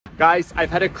Guys, I've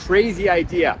had a crazy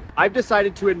idea. I've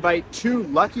decided to invite 2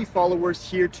 lucky followers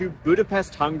here to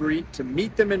Budapest, Hungary to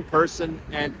meet them in person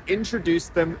and introduce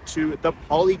them to the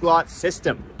polyglot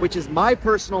system, which is my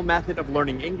personal method of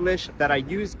learning English that I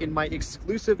use in my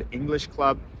exclusive English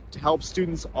club to help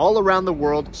students all around the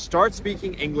world start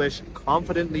speaking English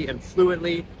confidently and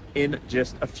fluently in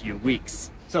just a few weeks.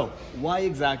 So, why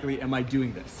exactly am I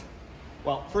doing this?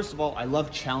 Well, first of all, I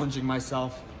love challenging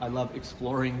myself. I love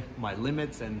exploring my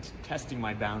limits and testing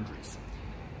my boundaries.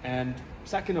 And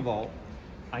second of all,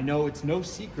 I know it's no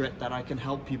secret that I can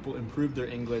help people improve their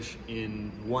English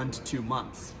in 1 to 2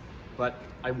 months. But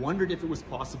I wondered if it was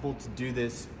possible to do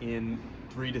this in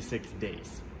 3 to 6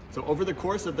 days. So over the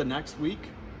course of the next week,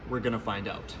 we're gonna find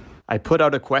out. I put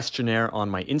out a questionnaire on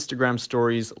my Instagram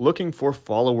stories looking for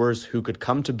followers who could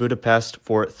come to Budapest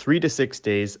for 3 to 6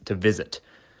 days to visit.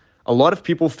 A lot of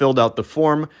people filled out the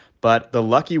form, but the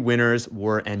lucky winners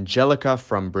were Angelica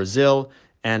from Brazil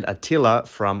and Attila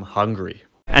from Hungary.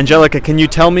 Angelica, can you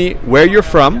tell me where you're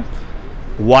from,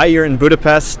 why you're in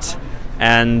Budapest,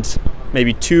 and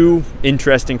maybe 2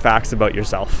 interesting facts about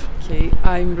yourself? Okay,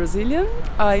 I'm Brazilian.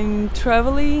 I'm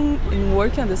traveling and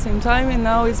working at the same time, and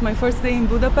now it's my first day in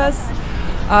Budapest.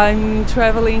 I'm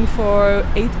traveling for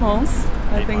 8 months.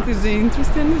 I think it's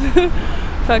interesting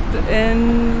fact.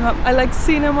 And I like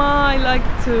cinema. I like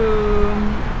to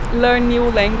learn new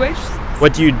language.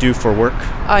 What do you do for work?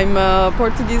 I'm a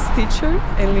Portuguese teacher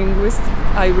and linguist.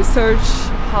 I research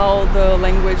how the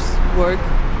language work,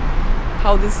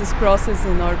 how this is processed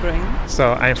in our brain.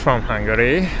 So I'm from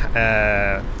Hungary.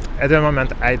 At the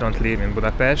moment I don't live in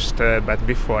Budapest, but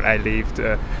before I lived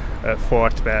for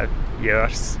 12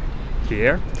 years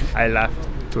here. I love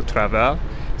to travel,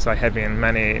 so I have been in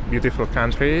many beautiful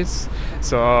countries.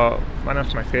 So one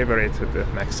of my favorites is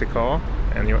Mexico,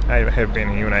 and I have been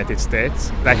in the United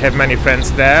States. I have many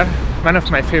friends there. One of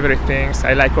my favorite things,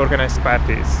 I like organized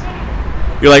parties.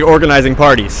 You like organizing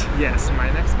parties? Yes, my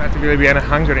next party will be a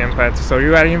Hungarian party, so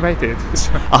you are invited.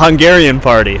 A Hungarian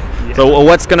party? Yeah. So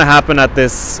what's going to happen at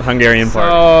this Hungarian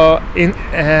party?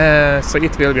 So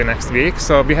it will be next week.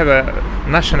 So we have a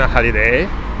national holiday,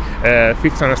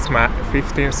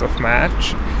 15th of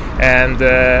March, and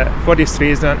for this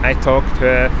reason I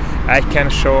can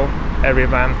show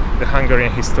everyone the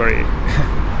Hungarian history.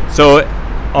 So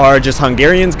are just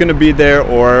Hungarians going to be there,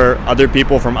 or other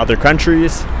people from other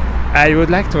countries? I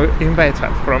would like to invite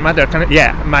her from other countries.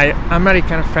 Yeah, my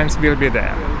American friends will be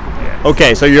there. Yes.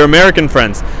 Okay, so your American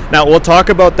friends. Now we'll talk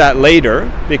about that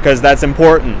later because that's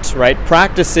important, right?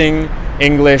 Practicing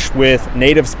English with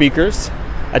native speakers.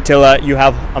 Attila, you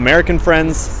have American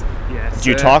friends. Yes. Do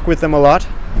you talk with them a lot?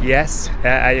 Yes,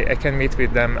 I can meet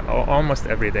with them almost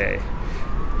every day.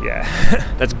 Yeah.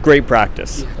 That's great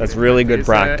practice. That's really good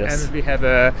practice. And we have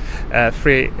a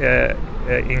free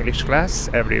English class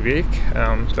every week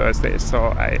on Thursday,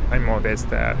 so I'm always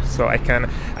there. So I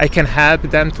can help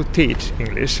them to teach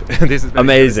English. This is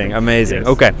amazing, amazing.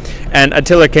 Yes. Okay. And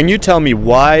Attila, can you tell me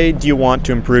why do you want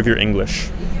to improve your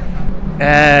English?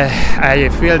 I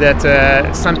feel that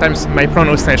sometimes my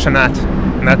pronunciation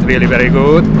not really very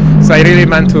good, so I really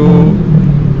want to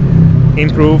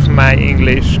improve my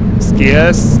English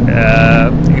skills,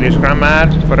 English grammar,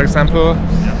 for example,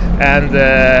 and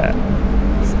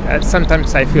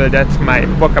sometimes I feel that my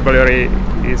vocabulary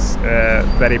is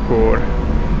very poor.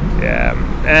 Yeah.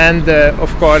 And of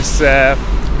course,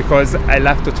 because I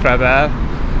love to travel,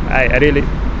 I really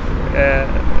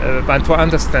want to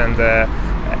understand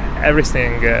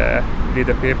everything with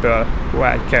the people who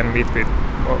I can meet with,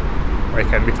 or I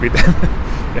can meet with them.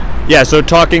 Yeah, so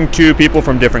talking to people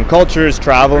from different cultures,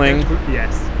 traveling.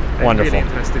 Yes. Wonderful. I'm really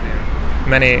interested in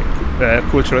many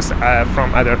cultures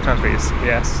from other countries.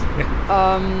 Yes.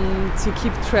 To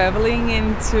keep traveling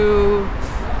and to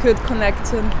get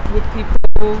connected with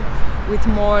people with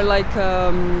more like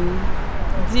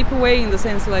deep way, in the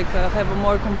sense like have a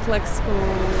more complex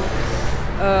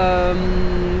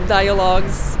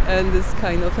dialogues and this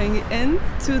kind of thing, and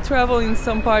to travel in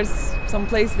some place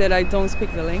that I don't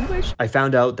speak the language. I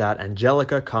found out that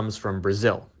Angelica comes from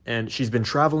Brazil, and she's been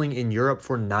traveling in Europe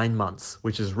for 9 months,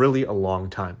 which is really a long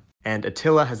time. And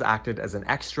Attila has acted as an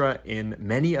extra in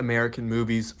many American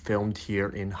movies filmed here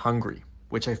in Hungary,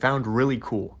 which I found really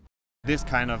cool. This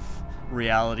kind of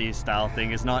reality style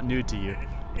thing is not new to you.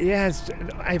 Yes,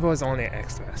 I was only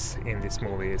extras in these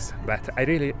movies, but I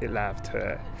really loved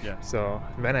her. Yeah. So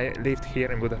when I lived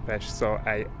here in Budapest, so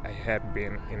I have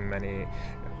been in many,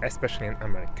 especially in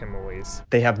American movies.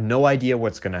 They have no idea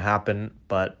what's going to happen,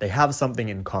 but they have something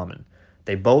in common.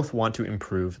 They both want to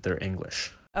improve their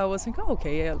English. I was thinking,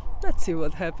 okay, yeah, let's see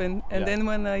what happened. And then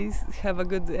when I have a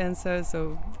good answer,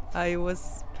 so I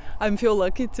was I feel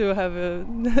lucky to have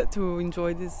to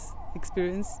enjoy this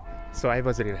experience. So I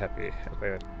was really happy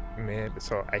about me,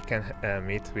 so I can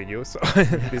meet with you. So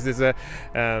this is a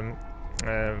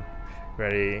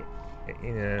very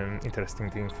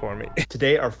interesting thing for me.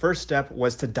 Today, our first step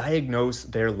was to diagnose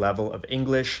their level of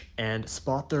English and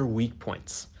spot their weak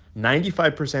points.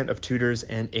 95% of tutors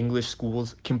and English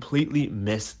schools completely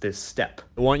miss this step.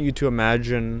 I want you to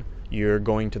imagine you're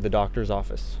going to the doctor's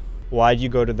office. Why do you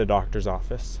go to the doctor's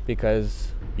office? Because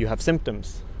you have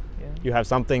symptoms. Yeah. You have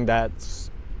something that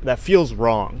feels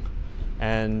wrong,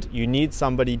 and you need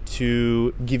somebody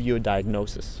to give you a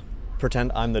diagnosis.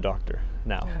 Pretend I'm the doctor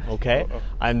now, okay?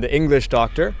 I'm the English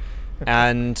doctor,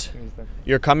 and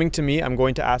you're coming to me. I'm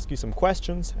going to ask you some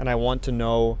questions, and I want to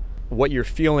know what you're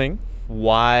feeling,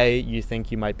 why you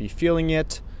think you might be feeling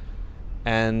it,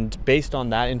 and based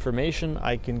on that information,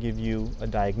 I can give you a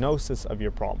diagnosis of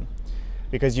your problem.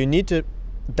 Because you need to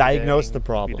diagnose the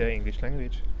problem. With the English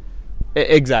language?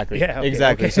 Exactly. Yeah, okay,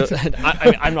 exactly. Okay. So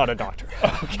I'm not a doctor.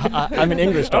 I'm an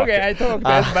English doctor. Okay, I thought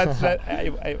that, but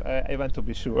I want to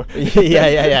be sure.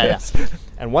 Yeah.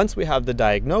 And once we have the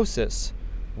diagnosis,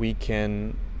 we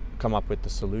can come up with the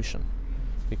solution.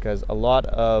 Because a lot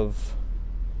of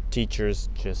teachers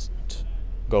just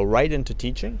go right into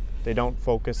teaching. They don't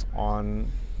focus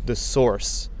on the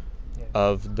source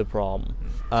of the problem.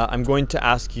 I'm going to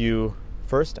ask you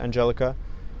first, Angelica,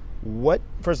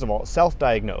 first of all,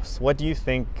 self-diagnose. What do you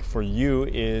think for you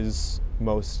is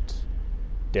most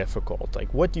difficult?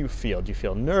 Like, what do you feel? Do you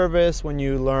feel nervous when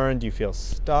you learn? Do you feel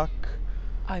stuck?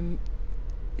 I'm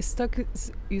stuck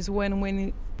is when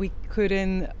we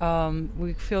couldn't,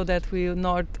 we feel that we will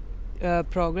not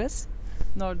progress.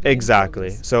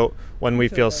 Exactly. Progress. So when we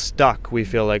feel stuck, we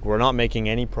feel like we're not making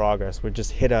any progress. We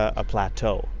just hit a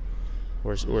plateau.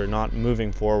 We're not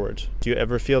moving forward. Do you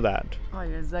ever feel that? Oh,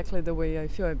 yeah, exactly the way I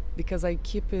feel, because I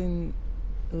keep in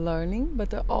learning,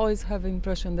 but I always have the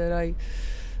impression that I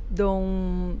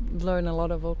don't learn a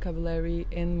lot of vocabulary,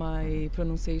 and my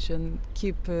pronunciation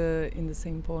keep in the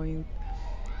same point.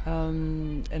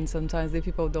 And sometimes the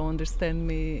people don't understand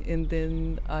me, and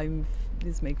then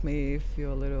this make me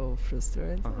feel a little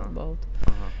frustrated about.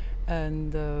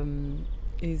 And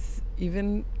is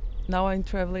even now I'm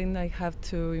traveling, I have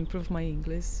to improve my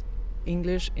English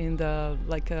in the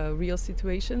real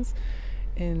situations,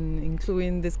 and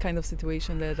including this kind of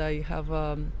situation that I have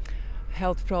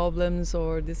health problems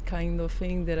or this kind of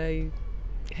thing that I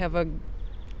have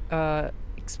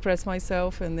express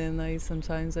myself, and then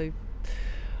sometimes I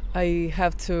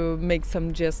have to make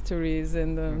some gestures,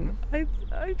 and I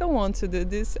don't want to do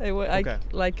this. I want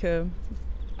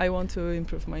to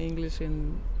improve my English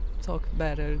and talk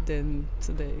better than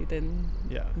today, in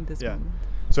this moment.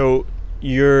 So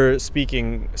you're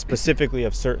speaking specifically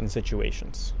of certain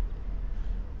situations.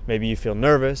 Maybe you feel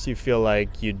nervous, you feel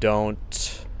like you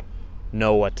don't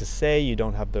know what to say, you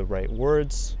don't have the right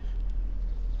words.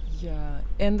 Yeah,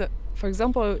 and for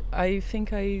example, I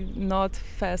think I'm not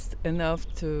fast enough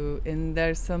and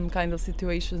there's some kind of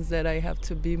situations that I have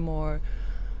to be more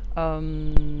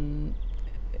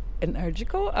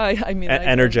energical.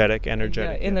 Energetic. Yeah.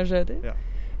 Energetic. Yeah.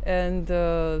 And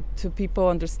to people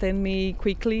understand me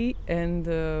quickly, and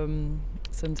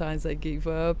sometimes I give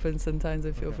up, and sometimes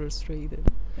I feel frustrated.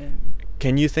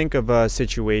 Can you think of a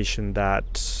situation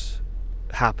that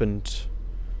happened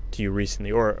to you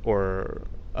recently, or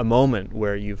a moment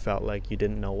where you felt like you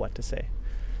didn't know what to say?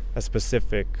 A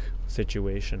specific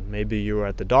situation. Maybe you were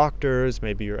at the doctor's,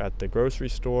 maybe you're at the grocery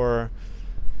store.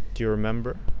 Do you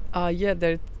remember? Yeah,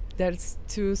 there's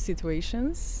two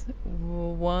situations.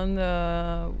 One,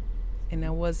 and I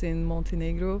was in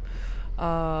Montenegro.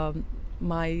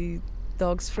 My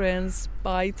dog's friends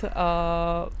bite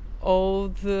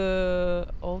old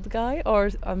guy, or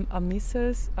a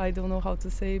missus, I don't know how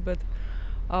to say, but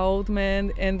old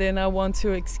man, and then I want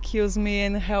to excuse me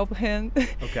and help him.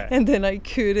 Okay. And then I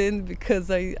couldn't because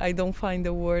I don't find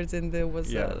the words, and there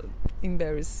was a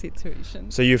embarrassed situation.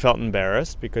 So you felt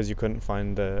embarrassed because you couldn't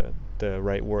find the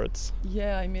right words?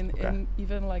 Yeah, I mean, and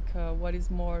even what is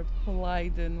more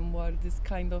polite and what this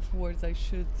kind of words I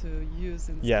should use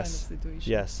in this kind of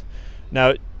situation. Yes.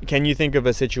 Now, can you think of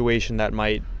a situation that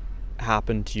might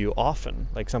happen to you often,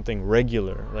 like something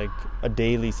regular, like a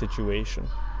daily situation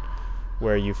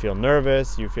where you feel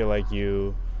nervous, you feel like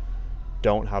you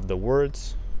don't have the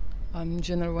words? In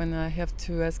general, when I have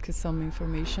to ask some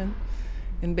information,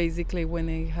 and basically when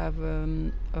I have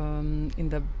in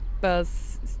the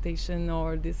bus station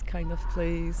or this kind of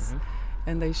place,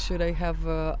 and I have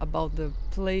about the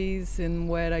place and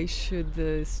where I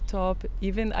should stop.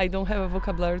 Even I don't have a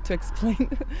vocabulary to explain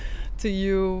to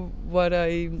you what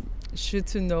I should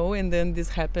to know, and then this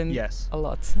happened Yes. a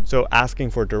lot. So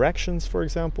asking for directions, for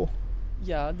example,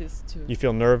 Yeah, this too. you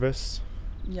feel nervous.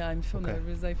 Yeah, I'm so Okay.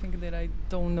 nervous. I think that I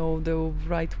don't know the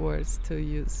right words to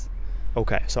use.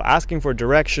 Okay, so asking for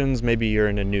directions, maybe you're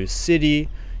in a new city,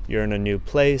 you're in a new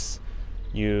place,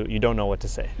 you don't know what to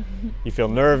say. You feel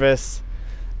nervous,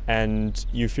 and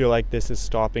you feel like this is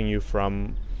stopping you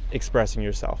from expressing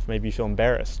yourself. Maybe you feel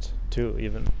embarrassed too,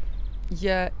 even.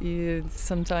 Yeah,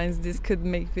 sometimes this could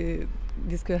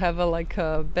this could have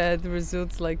a bad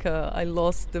results, like I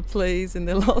lost the place and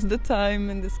I lost the time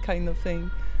and this kind of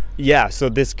thing. Yeah, so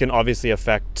this can obviously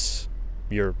affect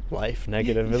your life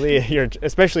negatively.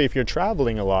 Especially if you're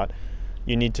traveling a lot,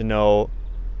 you need to know,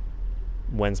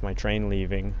 when's my train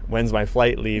leaving, when's my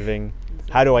flight leaving,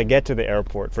 how do I get to the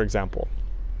airport, for example.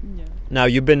 Yeah. Now,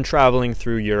 you've been traveling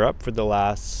through Europe for the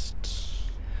last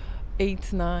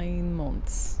 8-9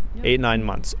 months. Yeah. 8-9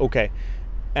 months. Okay,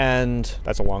 and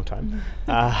that's a long time.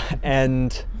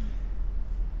 And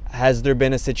has there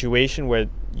been a situation where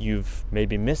you've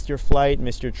maybe missed your flight,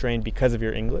 missed your train because of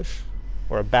your English,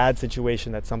 or a bad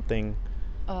situation, that something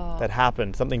that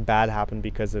happened, something bad happened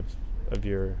because of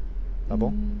your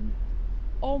level?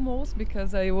 Almost,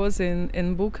 because I was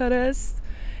in Bucharest,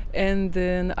 and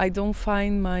then I don't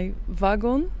find my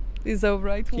wagon. Is the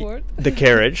right word? The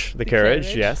carriage, the carriage,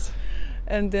 carriage. yes.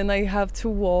 And then I have to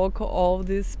walk all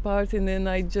this part, and then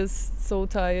I just so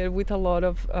tired with a lot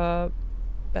of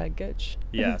baggage.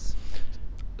 Yes.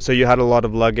 So you had a lot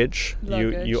of luggage.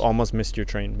 Luggage. You almost missed your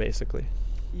train, basically.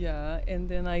 Yeah, and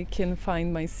then I can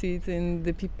find my seat, and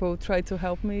the people try to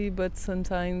help me, but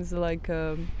sometimes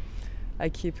I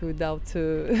keep without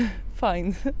to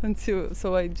find until,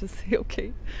 so I just say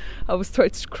okay, I will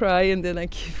start to cry, and then I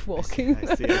keep walking.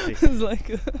 I see. It's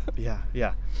like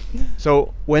Yeah.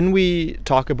 So when we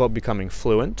talk about becoming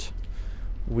fluent,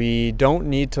 we don't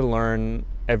need to learn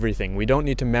everything. We don't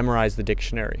need to memorize the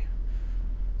dictionary.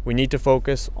 We need to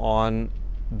focus on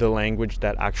the language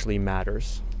that actually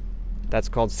matters. That's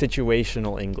called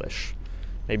situational English.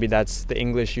 Maybe that's the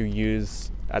English you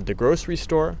use at the grocery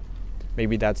store.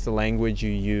 Maybe that's the language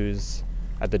you use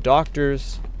at the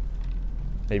doctor's,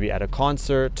 maybe at a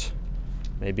concert,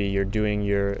 maybe you're doing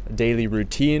your daily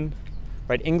routine,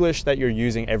 right? English that you're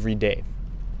using every day.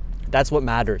 That's what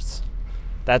matters.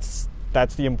 That's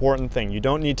the important thing. You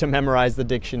don't need to memorize the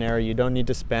dictionary. You don't need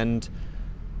to spend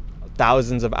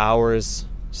thousands of hours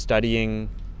studying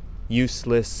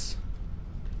useless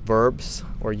verbs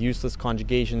or useless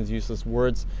conjugations, useless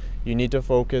words. You need to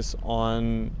focus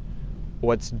on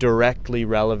what's directly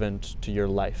relevant to your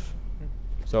life.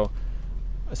 So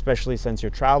especially since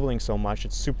you're traveling so much,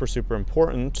 it's super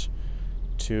important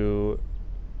to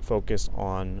focus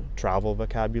on travel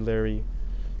vocabulary,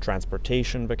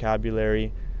 transportation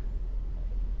vocabulary,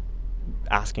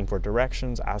 asking for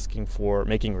directions,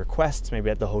 making requests, maybe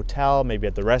at the hotel, maybe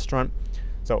at the restaurant.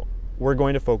 So we're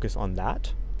going to focus on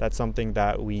that. That's something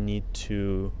that we need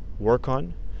to work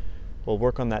on. We'll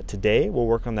work on that today. We'll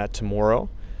work on that tomorrow.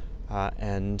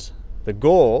 And the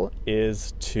goal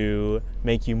is to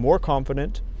make you more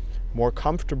confident, more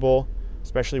comfortable,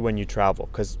 especially when you travel.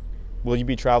 Because will you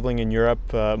be traveling in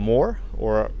Europe more,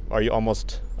 or are you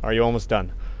almost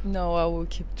done? No, I will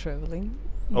keep traveling.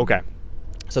 Okay.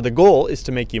 So the goal is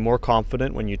to make you more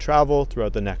confident when you travel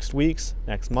throughout the next weeks,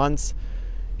 next months,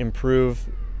 improve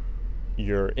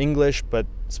your English, but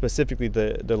specifically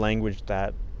the language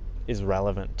that is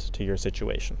relevant to your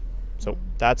situation. So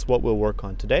that's what we'll work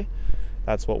on today.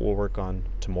 That's what we'll work on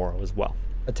tomorrow as well.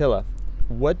 Attila,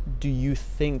 what do you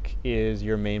think is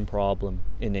your main problem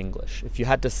in English? If you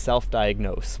had to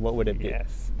self-diagnose, what would it be?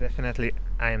 Yes, definitely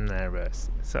I'm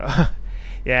nervous. So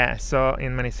yeah, so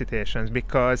in many situations,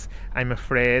 because I'm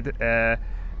afraid I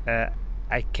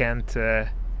can't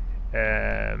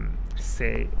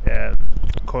say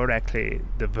correctly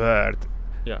the word.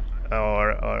 Yeah.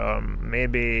 Or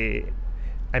maybe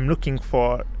I'm looking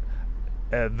for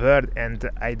a word and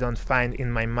I don't find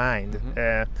in my mind.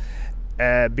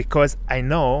 Because I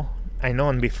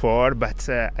known before, but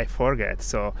I forget.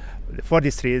 So for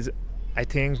this reason, I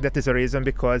think that is a reason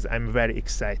because I'm very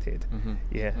excited.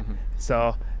 Yeah.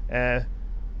 So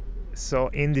so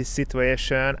in this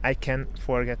situation, I can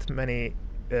forget many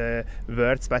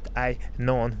words, but I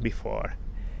known before.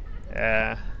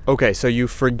 Okay, so you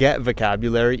forget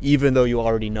vocabulary even though you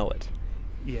already know it.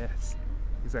 Yes,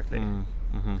 exactly.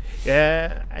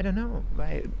 I don't know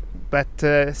why,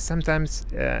 but sometimes,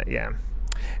 yeah.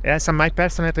 Yes, and my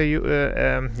personality,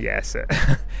 yes,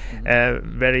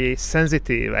 very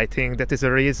sensitive. I think that is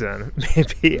a reason.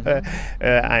 Maybe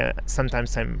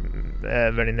sometimes I'm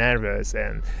very nervous,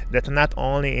 and that not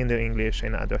only in the English,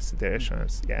 in other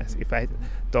situations. Yes, if I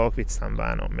talk with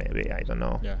someone, or maybe I don't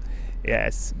know. Yeah.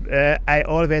 Yes, I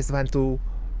always want to.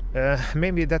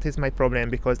 Maybe that is my problem,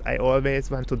 because I always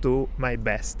want to do my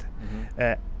best.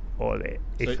 Always.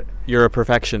 So you're a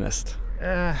perfectionist.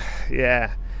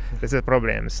 Yeah. That's a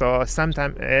problem. So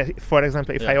sometimes, for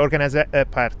example, if I organize a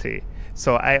party,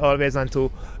 so I always want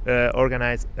to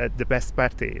organize the best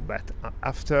party. But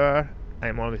after,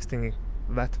 I'm always thinking,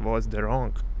 what was the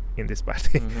wrong in this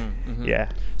party? Yeah.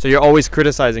 So you're always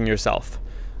criticizing yourself.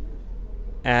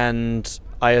 And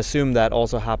I assume that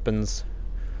also happens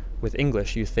with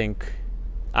English. You think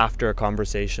after a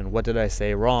conversation, what did I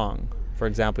say wrong? For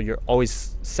example, you're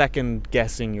always second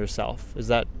guessing yourself. Is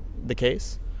that the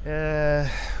case?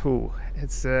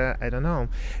 It's I don't know,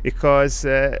 because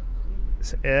yeah,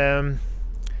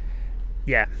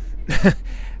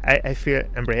 I feel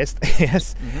embraced.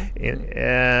 Yes,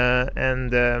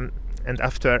 and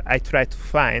after I try to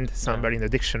find somewhere in the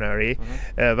dictionary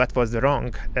what was the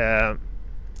wrong,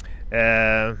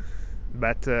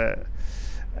 but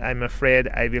I'm afraid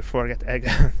I will forget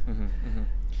again.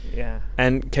 Yeah.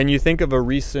 And can you think of a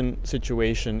recent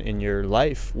situation in your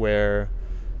life where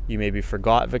you maybe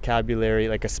forgot vocabulary,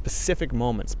 like a specific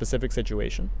moment, specific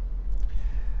situation?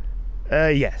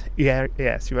 Yes, you are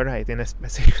right. In a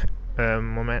specific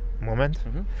moment,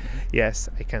 yes,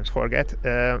 I can forget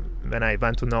when I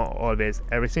want to know always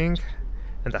everything,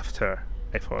 and after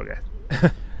I forget.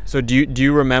 So do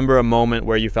you remember a moment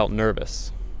where you felt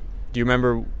nervous? Do you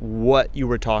remember what you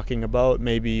were talking about?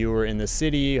 Maybe you were in the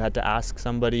city, you had to ask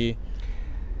somebody.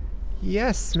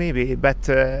 Yes, maybe, but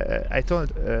I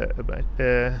told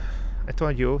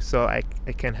you, so I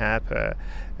can help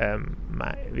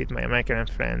with my American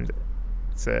friend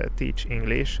teach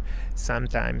English.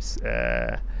 Sometimes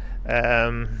I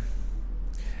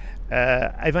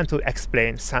want to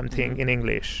explain something in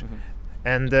English,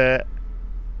 and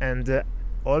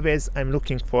always I'm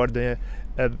looking for the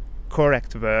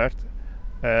correct word.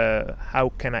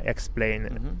 How can I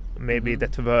explain maybe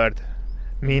that word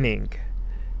meaning?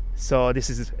 So this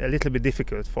is a little bit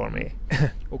difficult for me.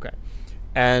 Okay.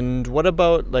 And what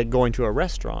about like going to a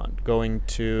restaurant? Going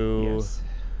to... Yes.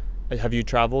 Have you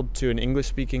traveled to an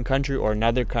English-speaking country or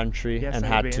another country and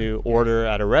I've had been. to order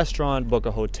at a restaurant, book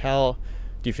a hotel?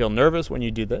 Do you feel nervous when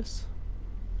you do this?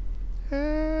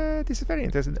 This is very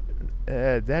interesting.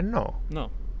 Then no. No.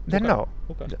 Then no.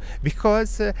 Okay.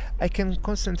 Because I can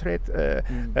concentrate the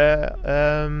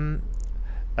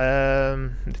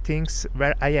things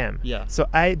where I am. Yeah. So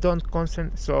I don't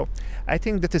concentrate. So I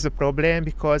think that is a problem,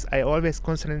 because I always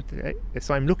concentrate.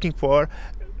 So I'm looking for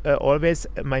always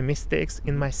my mistakes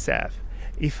in myself.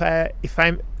 If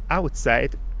I'm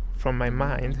outside from my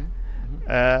mind,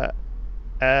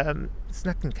 it's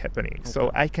nothing happening. Okay.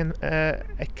 So I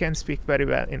can speak very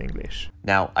well in English.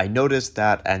 Now, I noticed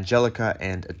that Angelica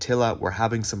and Attila were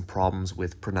having some problems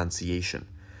with pronunciation.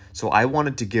 So I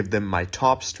wanted to give them my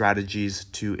top strategies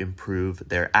to improve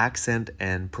their accent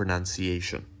and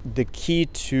pronunciation. The key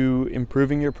to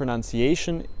improving your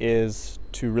pronunciation is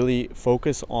to really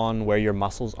focus on where your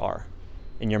muscles are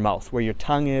in your mouth, where your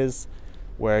tongue is,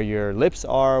 where your lips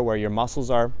are, where your muscles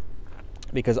are.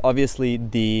 Because obviously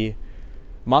the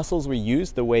muscles we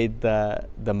use, the way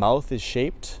the mouth is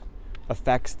shaped,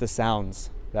 affects the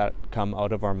sounds that come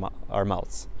out of our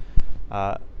mouths.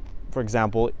 For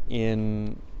example,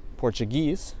 in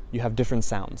Portuguese, you have different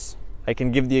sounds. I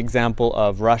can give the example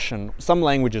of Russian. Some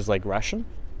languages like Russian,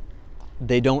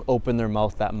 they don't open their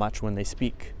mouth that much when they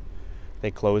speak.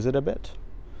 They close it a bit.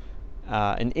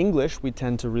 In English, we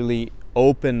tend to really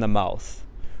open the mouth.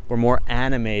 We're more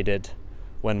animated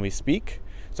when we speak.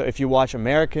 So if you watch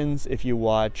Americans, if you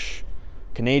watch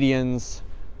Canadians,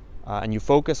 and you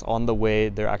focus on the way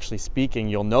they're actually speaking,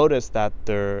 you'll notice that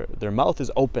their mouth is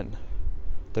open.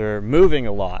 They're moving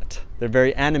a lot. They're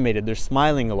very animated. They're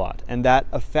smiling a lot. And that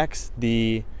affects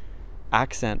the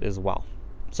accent as well.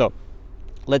 So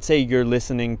let's say you're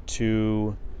listening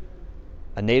to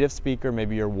a native speaker,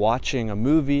 maybe you're watching a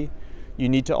movie. You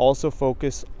need to also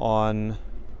focus on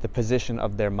the position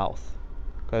of their mouth,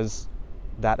 because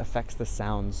that affects the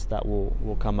sounds that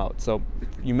will come out. So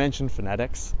you mentioned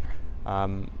phonetics,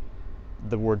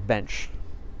 the word bench.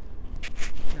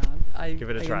 Yeah, Give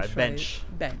it a try. Bench.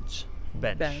 Bench.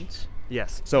 Bench. Bench.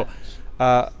 Yes. So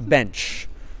bench.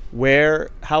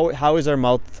 How is our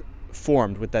mouth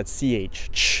formed with that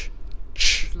ch?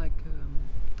 It's like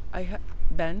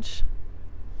bench.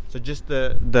 So just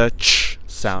the ch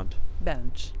sound.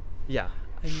 Bench. Yeah.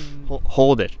 I mean,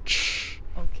 Hold it.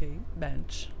 okay,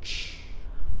 bench.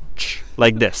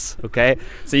 Like this, okay?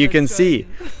 So you can see.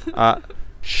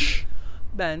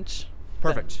 Bench.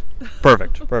 Perfect.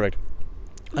 Perfect. Perfect.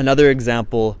 Another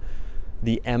example,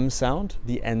 the M sound,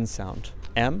 the N sound.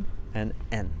 M and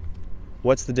N.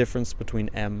 What's the difference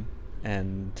between M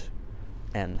and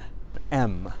N?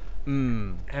 M.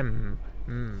 M.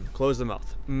 Close the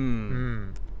mouth.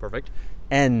 Perfect.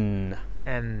 N.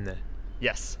 N.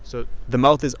 Yes. So the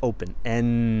mouth is open.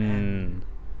 N.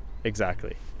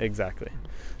 Exactly. Exactly.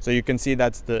 So you can see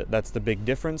that's the big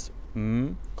difference.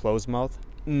 Closed mouth.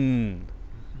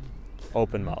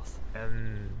 Open mouth.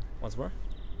 N. Once more.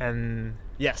 N.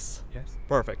 Yes. Yes.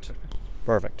 Perfect.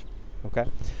 Perfect. Okay.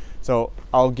 So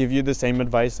I'll give you the same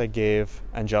advice I gave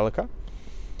Angelica.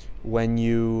 When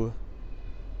you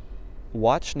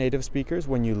watch native speakers,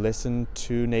 when you listen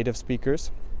to native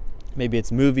speakers, maybe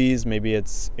it's movies, maybe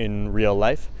it's in real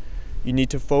life, you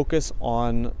need to focus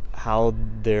on how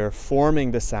they're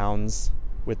forming the sounds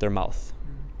with their mouth.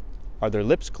 Are their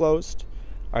lips closed?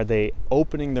 Are they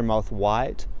opening their mouth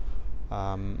wide?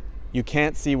 You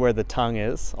can't see where the tongue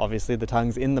is. Obviously the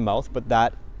tongue's in the mouth, but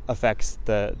that affects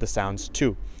the sounds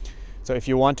too. So if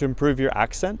you want to improve your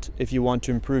accent, if you want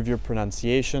to improve your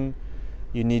pronunciation,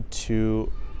 you need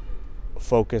to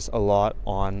focus a lot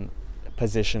on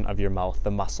position of your mouth, the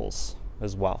muscles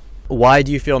as well. Why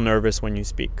do you feel nervous when you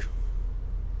speak?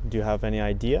 Do you have any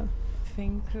idea? I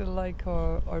think like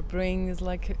our brain is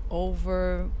like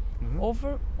overwhelming.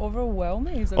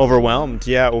 Is it Overwhelmed,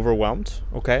 yeah, overwhelmed.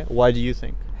 Okay, why do you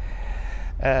think?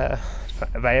 Why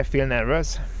I feel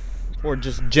nervous? Or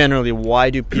just generally, why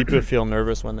do people feel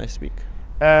nervous when they speak?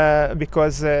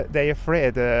 Because they're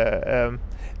afraid they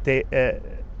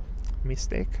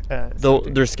mistake.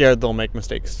 They're scared they'll make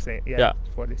mistakes. Yeah.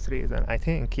 For this reason, I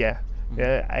think. Yeah.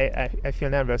 I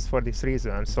feel nervous for this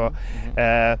reason. So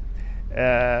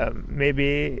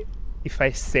maybe if I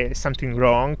say something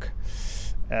wrong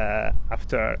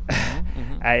after,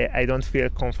 I don't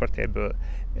feel comfortable.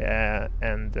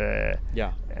 And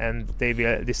they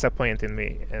will disappoint in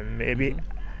me, and maybe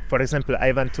for example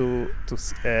I want to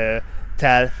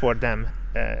tell for them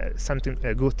something,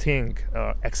 a good thing,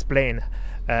 or explain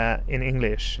in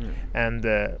English, and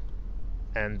I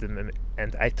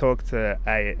talked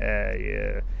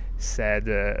I said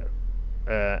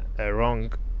a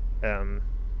wrong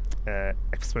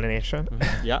explanation.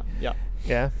 Yeah.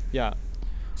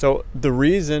 So the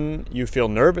reason you feel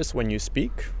nervous when you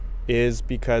speak is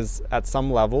because at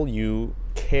some level you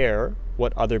care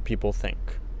what other people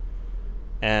think,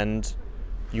 and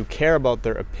you care about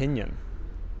their opinion.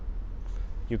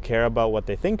 You care about what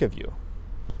they think of you.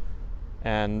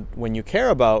 And when you care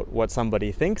about what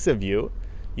somebody thinks of you,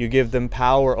 you give them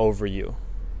power over you.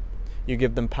 You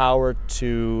give them power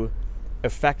to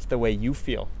affect the way you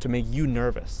feel, to make you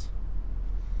nervous.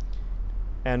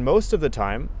 And most of the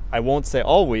time, I won't say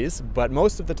always, but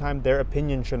most of the time their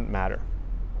opinion shouldn't matter.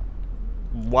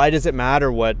 Why does it matter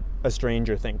what a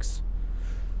stranger thinks?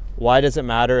 Why does it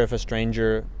matter if a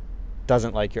stranger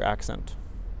doesn't like your accent?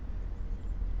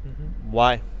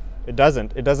 Why? It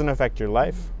doesn't. It doesn't affect your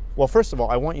life. Well, first of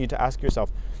all, I want you to ask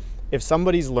yourself, if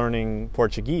somebody's learning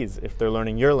Portuguese, if they're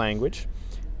learning your language,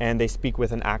 and they speak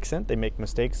with an accent, they make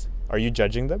mistakes, are you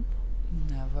judging them?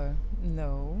 Never.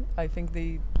 No. I think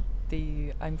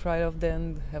I'm proud of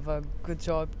them, have a good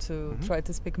job to try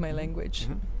to speak my language.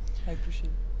 I appreciate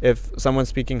it. If someone's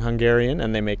speaking Hungarian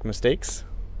and they make mistakes,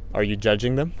 are you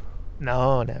judging them?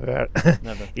 No, never.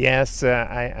 Never. Yes,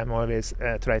 I'm always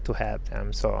try to help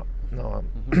them. So no,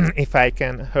 if I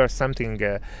can hear something,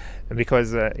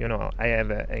 because I have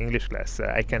an English class,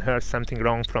 I can hear something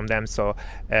wrong from them. So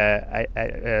I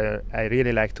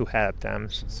really like to help them.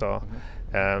 So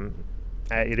I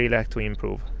really like to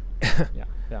improve.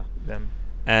 Them.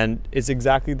 And it's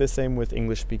exactly the same with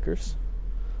English speakers.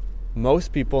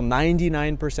 Most people,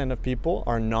 99% of people,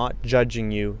 are not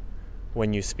judging you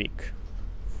when you speak.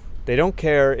 They don't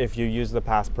care if you use the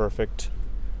past perfect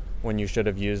when you should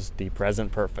have used the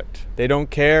present perfect. They don't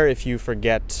care if you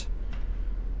forget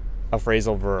a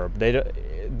phrasal verb.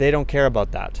 They don't care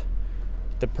about that.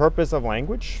 The purpose of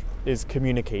language is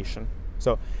communication.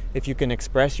 So if you can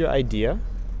express your idea,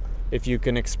 if you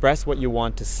can express what you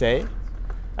want to say,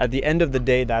 at the end of the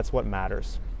day, that's what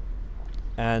matters.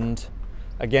 And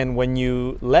again, when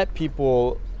you let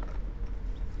people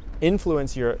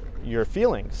influence your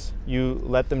feelings, you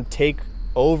let them take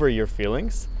over your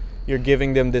feelings, you're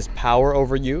giving them this power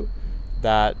over you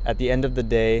that at the end of the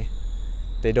day,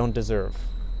 they don't deserve.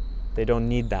 They don't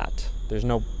need that.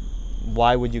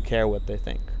 Why would you care what they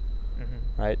think?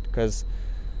 Right? Because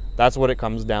that's what it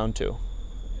comes down to.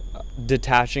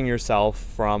 detaching yourself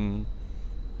from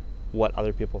what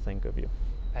other people think of you.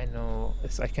 I know,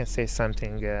 I can say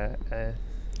something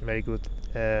very good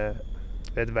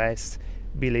advice.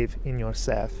 Believe in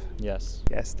yourself. Yes.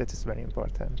 Yes, that is very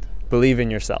important. Believe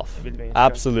in yourself. Believe in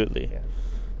yourself. Absolutely. Yeah.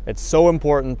 It's so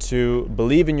important to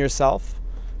believe in yourself,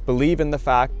 believe in the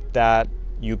fact that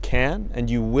you can and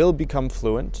you will become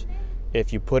fluent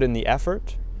if you put in the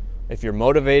effort, if you're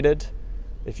motivated,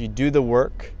 if you do the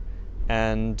work,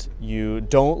 and you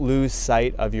don't lose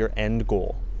sight of your end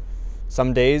goal.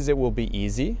 Some days it will be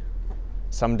easy,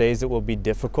 some days it will be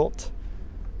difficult.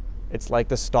 It's like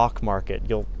the stock market.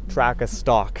 You'll track a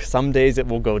stock. Some days it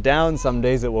will go down, some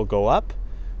days it will go up.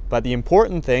 But the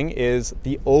important thing is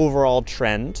the overall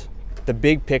trend, the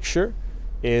big picture,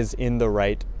 is in the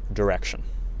right direction.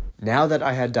 Now that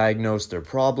I had diagnosed their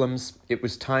problems, it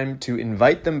was time to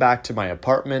invite them back to my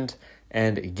apartment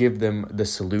and give them the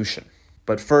solution.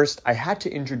 But first, I had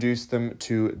to introduce them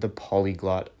to the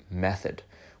polyglot method,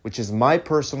 which is my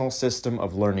personal system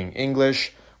of learning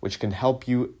English, which can help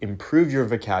you improve your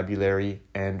vocabulary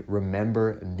and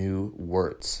remember new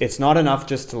words. It's not enough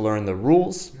just to learn the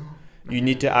rules. You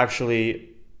need to actually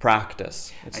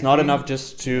practice. It's not enough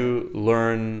just to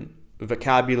learn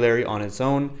vocabulary on its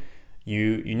own.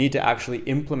 You need to actually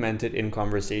implement it in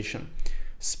conversation.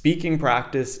 Speaking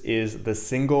practice is the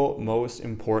single most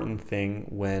important thing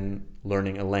when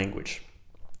learning a language.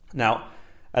 Now,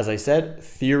 as I said,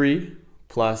 theory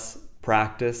plus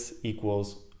practice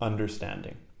equals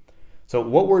understanding. So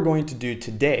what we're going to do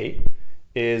today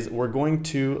is we're going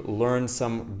to learn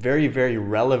some very, very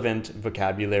relevant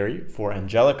vocabulary for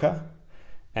Angelica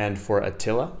and for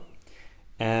Attila.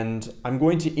 And I'm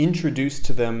going to introduce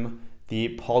to them the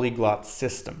polyglot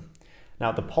system.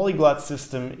 Now, the polyglot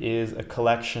system is a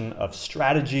collection of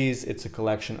strategies. It's a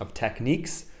collection of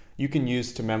techniques you can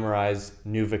use to memorize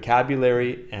new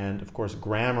vocabulary and, of course,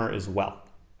 grammar as well.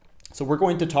 So we're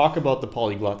going to talk about the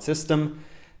polyglot system.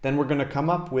 Then we're going to come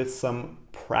up with some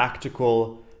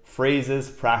practical phrases,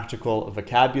 practical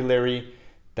vocabulary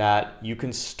that you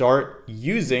can start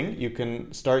using. You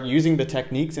can start using the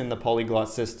techniques in the polyglot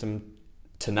system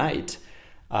tonight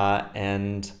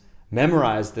and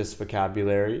memorize this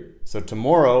vocabulary. So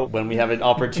tomorrow, when we have an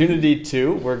opportunity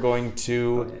to, we're going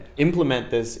to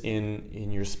implement this in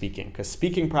your speaking, because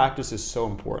speaking practice is so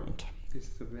important. This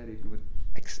is a very good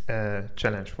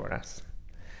challenge for us.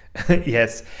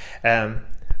 Yes,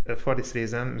 for this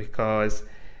reason, because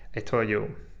I told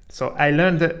you, so I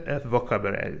learned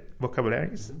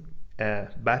vocabularies,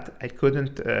 but I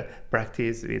couldn't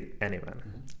practice with anyone.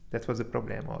 That was the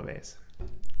problem always.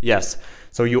 Yes,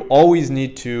 so you always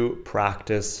need to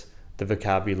practice the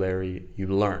vocabulary you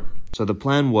learn. So the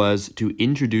plan was to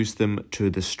introduce them to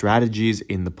the strategies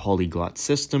in the polyglot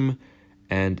system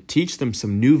and teach them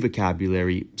some new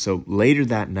vocabulary, so later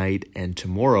that night and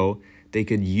tomorrow they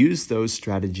could use those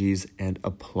strategies and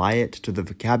apply it to the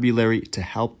vocabulary to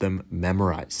help them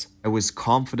memorize. I was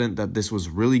confident that this was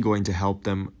really going to help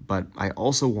them, but I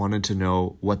also wanted to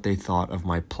know what they thought of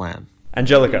my plan.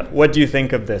 Angelica, what do you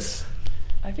think of this?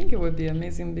 I think it would be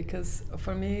amazing, because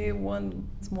for me one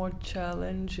more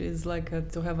challenge is like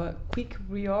to have a quick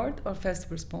record or fast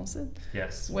response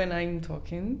when I'm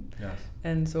talking. Yes.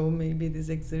 And so maybe this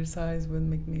exercise will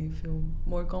make me feel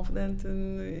more confident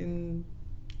in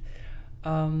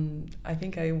I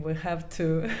think I will have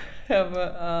to have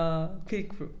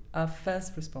a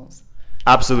fast response.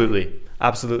 Absolutely,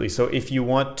 absolutely. So if you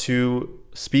want to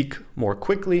speak more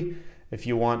quickly, if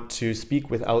you want to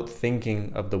speak without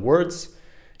thinking of the words,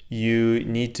 you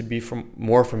need to be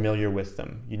more familiar with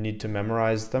them. You need to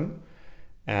memorize them.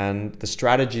 And the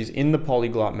strategies in the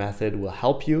polyglot method will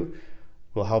help you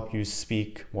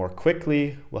speak more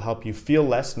quickly, will help you feel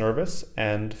less nervous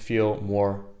and feel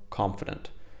more confident.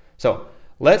 So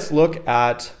let's look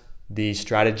at the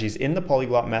strategies in the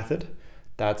polyglot method.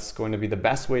 That's going to be the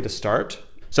best way to start.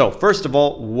 So first of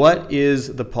all, what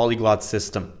is the polyglot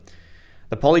system?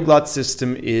 The polyglot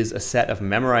system is a set of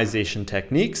memorization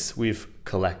techniques we've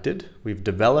collected, we've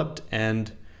developed,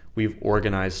 and we've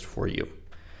organized for you.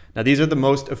 Now, these are the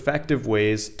most effective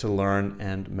ways to learn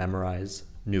and memorize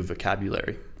new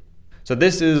vocabulary. So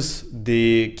this is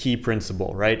the key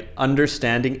principle, right?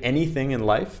 Understanding anything in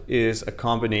life is a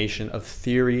combination of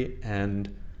theory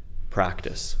and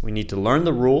practice. We need to learn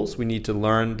the rules, we need to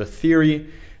learn the theory,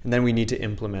 and then we need to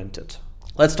implement it.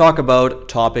 Let's talk about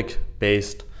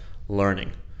topic-based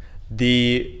learning.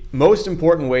 The most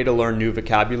important way to learn new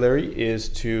vocabulary is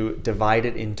to divide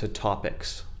it into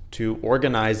topics, to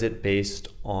organize it based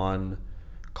on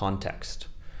context.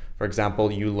 For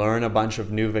example, you learn a bunch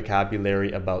of new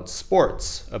vocabulary about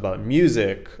sports, about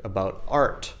music, about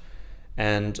art,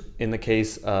 And in the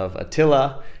case of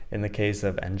Attila, in the case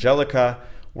of Angelica,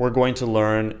 we're going to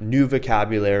learn new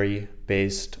vocabulary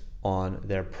based on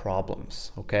their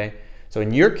problems, okay? So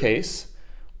in your case,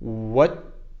 what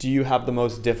do you have the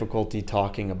most difficulty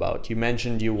talking about? You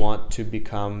mentioned you want to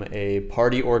become a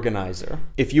party organizer.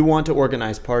 If you want to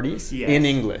organize parties in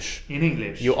English,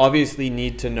 you obviously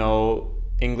need to know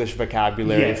English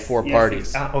vocabulary for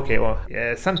parties. Okay, well,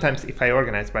 sometimes if I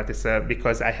organize parties,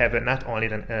 because I have not only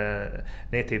the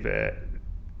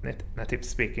native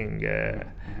speaking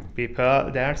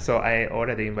people there, so I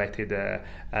already invited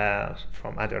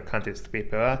from other countries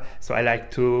people, so I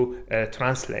like to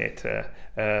translate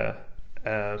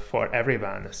for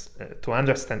everyone to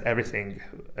understand everything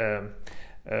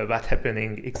what's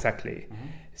happening exactly.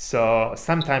 So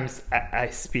sometimes I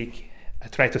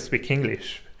try to speak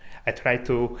English. I try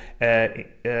to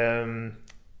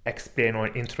explain or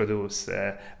introduce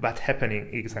what's happening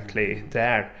exactly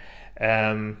there.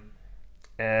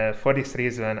 For this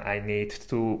reason, I need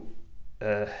to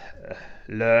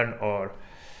learn or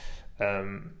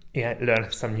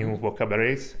learn some new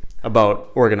vocabularies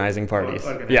about organizing parties.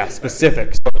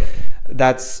 Specific. So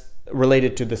that's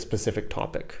related to the specific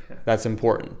topic. That's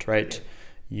important, right?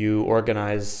 You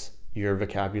organize your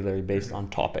vocabulary based on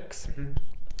topics.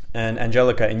 And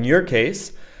Angelica, in your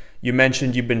case, you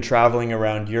mentioned you've been traveling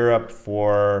around Europe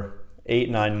for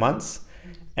 8-9 months,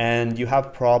 and you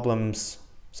have problems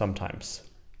sometimes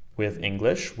with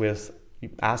English, with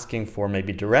asking for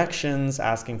maybe directions,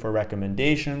 asking for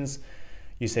recommendations.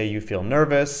 You say you feel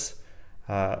nervous.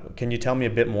 Can you tell me a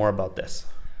bit more about this?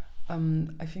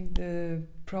 I think the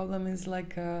problem is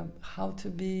like how to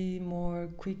be more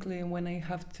quickly when I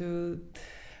have to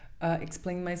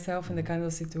explain myself in the kind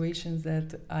of situations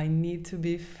that I need to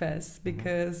be fast,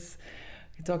 because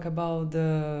we talk about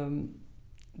the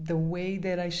way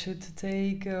that I should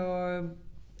take or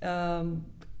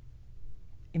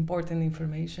important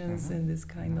informations and this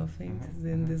kind of things,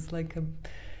 and this like a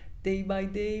day by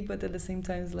day, but at the same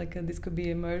time it's like this could be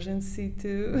emergency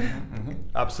too.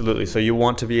 Absolutely. So you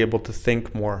want to be able to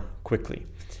think more quickly.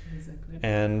 Exactly.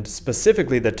 And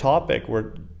specifically the topic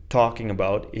we're talking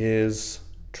about is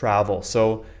travel.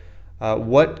 So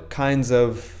what kinds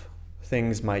of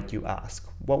things might you ask?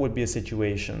 What would be a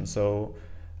situation? So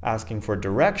asking for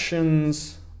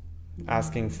directions,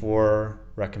 asking for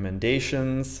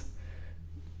recommendations.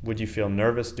 Would you feel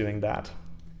nervous doing that?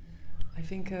 I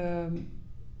think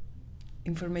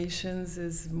informations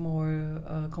is more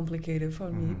complicated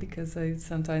for me, because I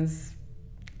sometimes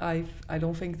I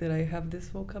don't think that I have this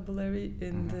vocabulary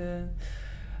in the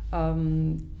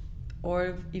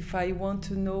or if I want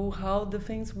to know how the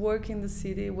things work in the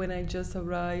city when I just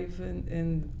arrive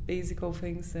and basic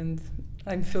things, and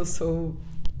I feel so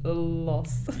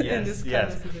lost in this kind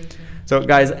of situation. So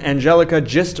guys, Angelica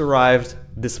just arrived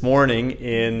this morning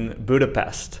in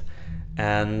Budapest,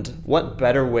 and what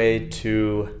better way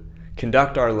to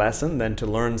conduct our lesson than to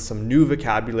learn some new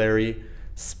vocabulary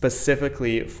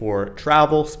specifically for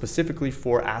travel, specifically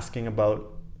for asking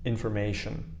about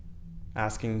information,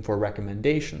 asking for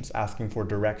recommendations, asking for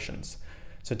directions.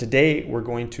 So today we're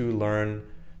going to learn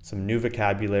some new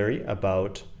vocabulary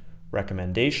about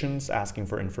recommendations, asking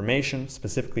for information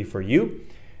specifically for you,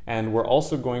 and we're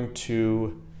also going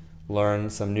to learn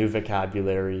some new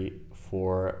vocabulary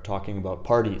for talking about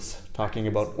parties, talking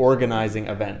about organizing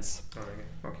events.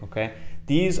 Okay?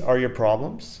 These are your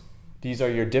problems, these are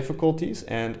your difficulties,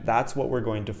 and that's what we're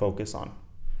going to focus on.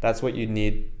 That's what you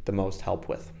need the most help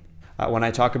with. When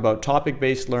I talk about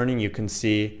topic-based learning, you can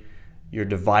see you're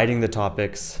dividing the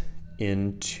topics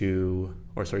into,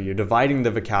 you're dividing the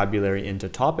vocabulary into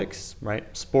topics, right?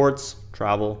 Sports,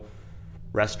 travel,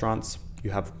 restaurants.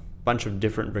 You have a bunch of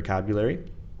different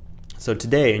vocabulary. So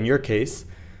today, in your case,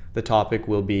 the topic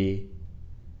will be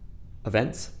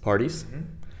events, parties,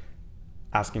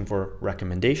 asking for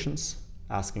recommendations,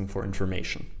 asking for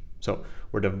information. So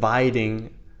we're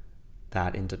dividing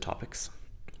that into topics,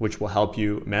 which will help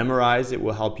you memorize, it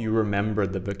will help you remember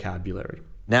the vocabulary.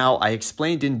 Now, I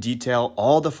explained in detail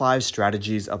all the 5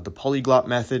 strategies of the polyglot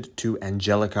method to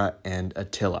Angelica and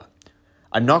Attila.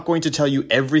 I'm not going to tell you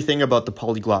everything about the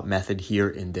polyglot method here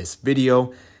in this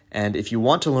video, and if you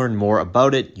want to learn more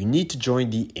about it, you need to join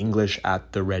the English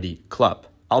at the Ready Club.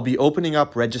 I'll be opening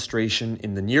up registration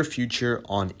in the near future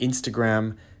on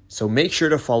Instagram, so make sure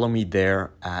to follow me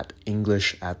there at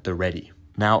English at the Ready.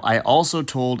 Now, I also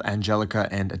told Angelica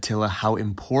and Attila how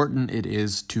important it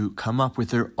is to come up with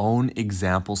their own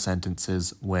example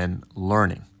sentences when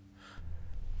learning.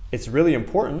 It's really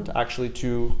important actually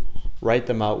to write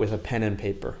them out with a pen and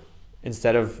paper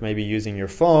instead of maybe using your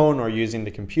phone or using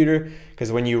the computer,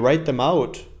 because when you write them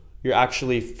out, you're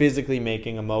actually physically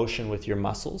making a motion with your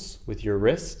muscles, with your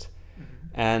wrist,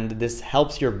 and this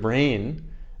helps your brain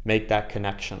make that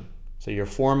connection. So you're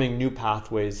forming new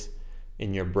pathways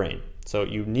in your brain. So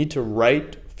you need to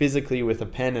write physically with a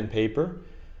pen and paper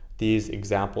these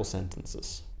example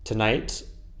sentences. Tonight,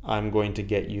 I'm going to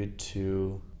get you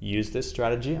to use this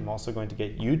strategy. I'm also going to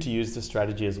get you to use this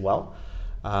strategy as well,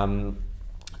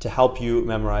 to help you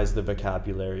memorize the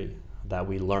vocabulary that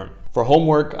we learn. For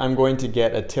homework, I'm going to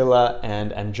get Attila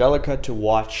and Angelica to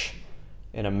watch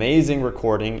an amazing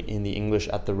recording in the English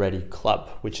at the Ready Club,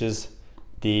 which is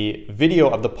the video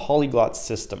of the polyglot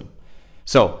system.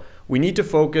 So we need to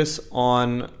focus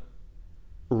on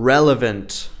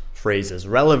relevant phrases,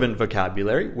 relevant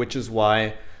vocabulary, which is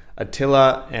why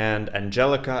Attila and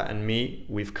Angelica and me,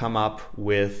 we've come up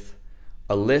with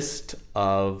a list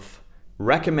of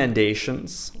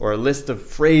recommendations, or a list of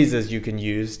phrases you can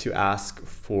use to ask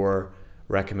for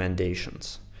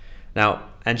recommendations. Now,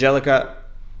 Angelica,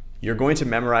 you're going to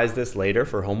memorize this later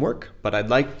for homework, but I'd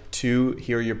like to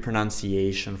hear your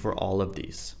pronunciation for all of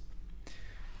these.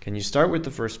 Can you start with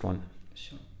the first one?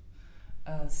 Sure.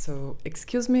 So,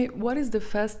 excuse me, what is the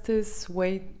fastest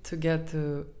way to get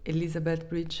to Elizabeth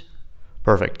Bridge?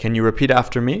 Perfect. Can you repeat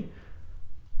after me?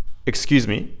 Excuse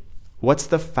me, what's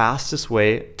the fastest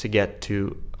way to get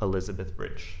to Elizabeth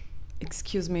Bridge?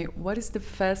 Excuse me, what is the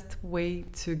fast way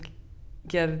to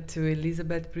get to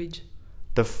Elizabeth Bridge?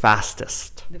 The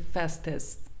fastest. The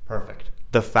fastest. Perfect.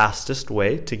 The fastest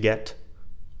way to get.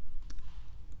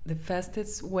 The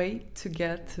fastest way to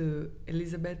get to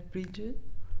Elizabeth Bridge?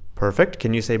 Perfect.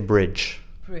 Can you say bridge?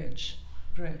 Bridge.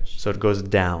 Bridge. So it goes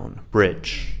down.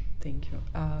 Bridge. Thank you.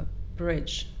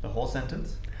 Bridge. The whole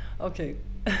sentence? Okay.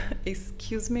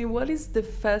 Excuse me, what is the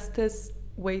fastest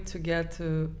way to get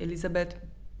to Elizabeth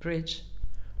Bridge?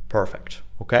 Perfect.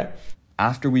 Okay.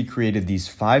 After we created these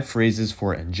 5 phrases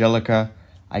for Angelica,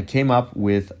 I came up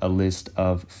with a list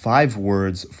of 5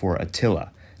 words for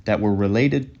Attila that were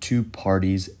related to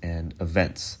parties and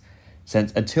events.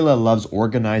 Since Attila loves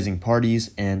organizing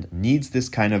parties and needs this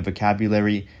kind of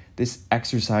vocabulary, this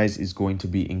exercise is going to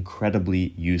be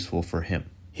incredibly useful for him.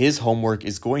 His homework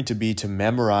is going to be to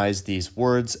memorize these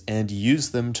words and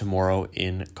use them tomorrow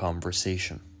in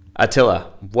conversation.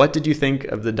 Attila, what did you think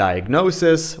of the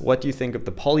diagnosis? What do you think of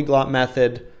the polyglot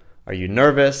method? Are you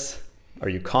nervous? Are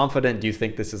you confident? Do you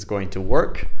think this is going to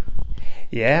work?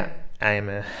 Yeah, I'm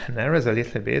nervous a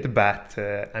little bit, but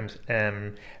I'm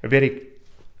really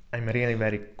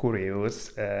very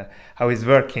curious how is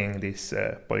working this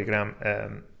polygram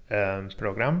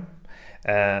program.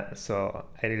 So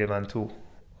I really want to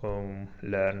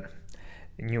learn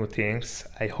new things.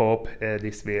 I hope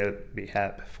this will be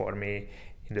help for me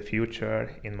in the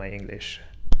future in my English.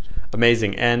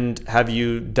 Amazing. And have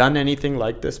you done anything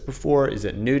like this before? Is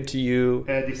it new to you?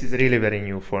 This is really very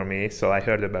new for me, so I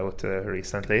heard about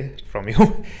recently from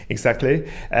you. Exactly.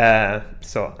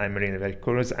 So I'm really very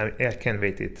curious. I can't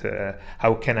wait it.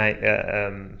 How can I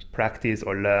practice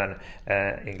or learn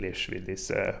English with this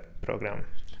program?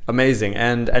 Amazing.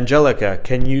 And Angelica,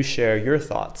 can you share your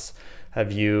thoughts?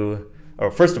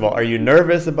 First of all, are you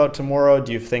nervous about tomorrow?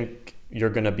 Do you think you're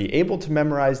going to be able to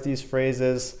memorize these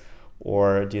phrases?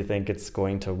 Or do you think it's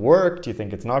going to work? Do you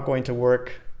think it's not going to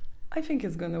work? I think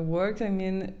it's going to work. I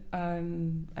mean,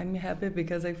 I'm happy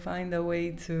because I find a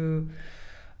way to...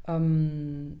 I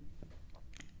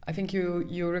think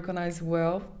you recognize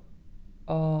well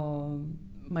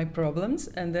my problems,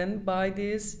 and then by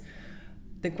this,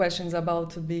 the question's about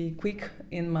to be quick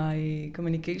in my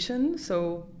communication.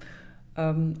 So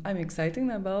I'm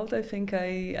excited about. I think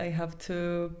I have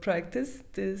to practice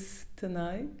this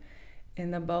tonight.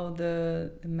 And about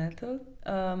the method,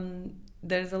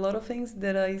 there's a lot of things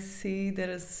that I see that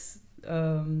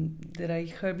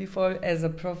I heard before as a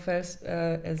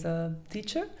professor, as a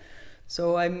teacher.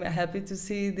 So I'm happy to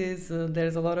see this.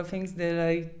 There's a lot of things that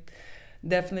I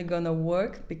definitely gonna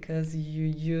work because you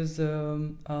use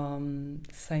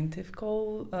scientific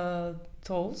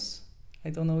tools. I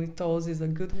don't know if tools is a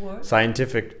good word.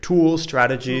 Scientific tools,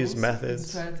 strategies,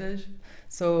 methods.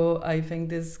 So I think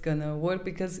this is gonna work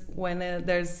because when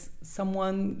there's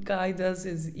someone guide us,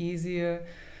 it's easier,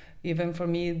 even for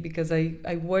me, because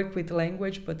I work with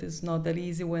language, but it's not that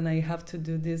easy when I have to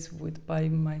do this by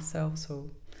myself. So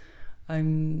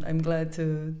I'm glad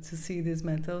to see this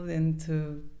method and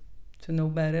to know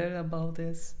better about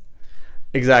this.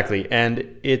 Exactly, and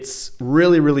it's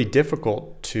really, really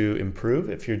difficult to improve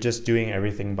if you're just doing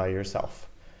everything by yourself.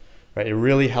 Right? It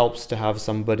really helps to have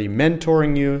somebody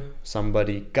mentoring you,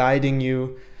 somebody guiding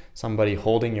you, somebody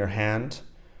holding your hand,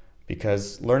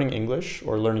 because learning English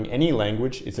or learning any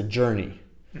language is a journey.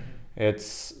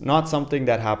 It's not something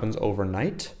that happens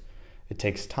overnight. It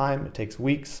takes time, it takes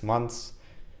weeks, months.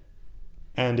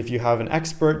 And if you have an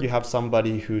expert, you have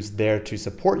somebody who's there to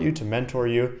support you, to mentor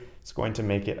you, it's going to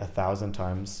make it 1,000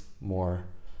 times more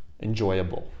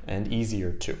enjoyable and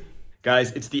easier too.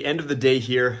 Guys, it's the end of the day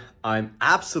here. I'm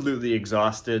absolutely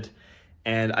exhausted,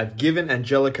 and I've given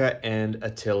Angelica and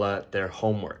Attila their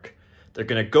homework. They're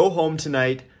gonna go home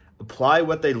tonight, apply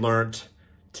what they learned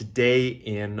today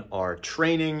in our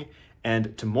training,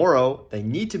 and tomorrow they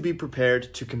need to be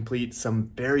prepared to complete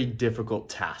some very difficult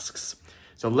tasks.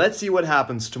 So let's see what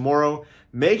happens tomorrow.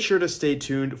 Make sure to stay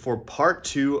tuned for part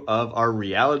 2 of our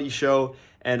reality show,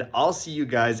 and I'll see you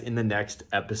guys in the next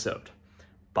episode.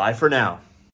 Bye for now.